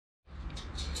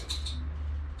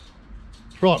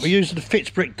Right, we're using the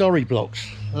Fitzbrick Dory blocks.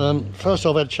 First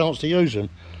I've had a chance to use them,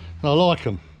 and I like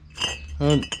them.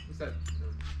 What's that?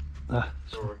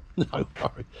 Dory. No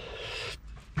worry.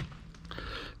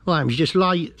 Right, you just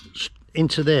lay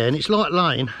into there, and it's like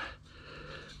laying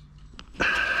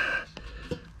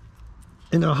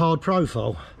in a hard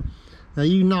profile. Now,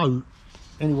 you know,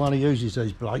 anyone who uses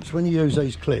these blokes, when you use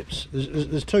these clips,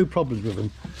 there's two problems with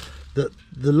them. That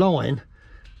the line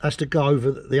has to go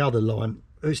over the other line.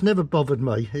 It's never bothered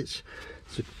me. It's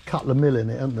a couple of mil in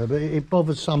it, isn't there? But it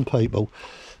bothers some people.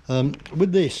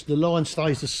 With this, the line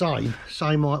stays the same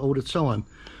height all the time.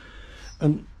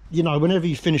 And you know, whenever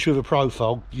you finish with a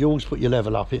profile, you always put your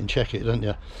level up it and check it, don't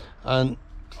you? And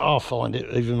I find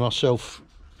it, even myself,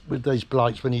 with these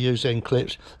blades, when you use end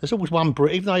clips, there's always one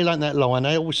brick. Even though you ain't that line,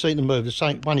 they always seem to move. The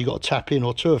same one you got to tap in,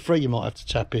 or two or three you might have to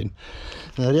tap in.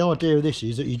 Now, the idea of this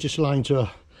is that you just lay into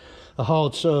a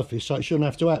hard surface, so it shouldn't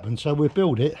have to happen. So we'll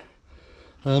build it,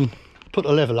 put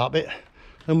the level up it,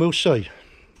 and we'll see.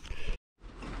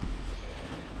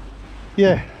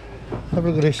 Yeah, have a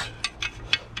look at this.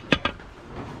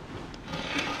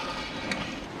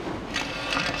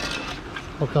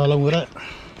 I'll go along with that.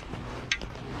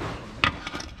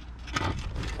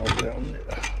 Hold it on there.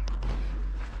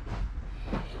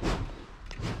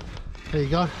 There you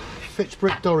go,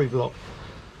 Fitzbrick Dory block.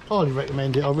 Highly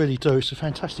recommend it, I really do. It's a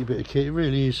fantastic bit of kit, it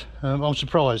really is. I'm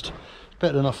surprised,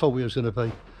 better than I thought it was going to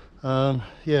be.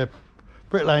 Yeah,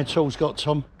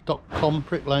 bricklayingtools.com,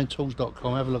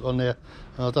 bricklayingtools.com, have a look on there.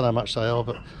 I don't know how much they are,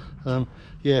 but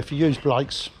yeah, if you use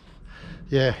blokes,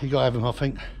 yeah, you got to have them, I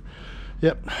think.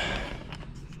 Yep.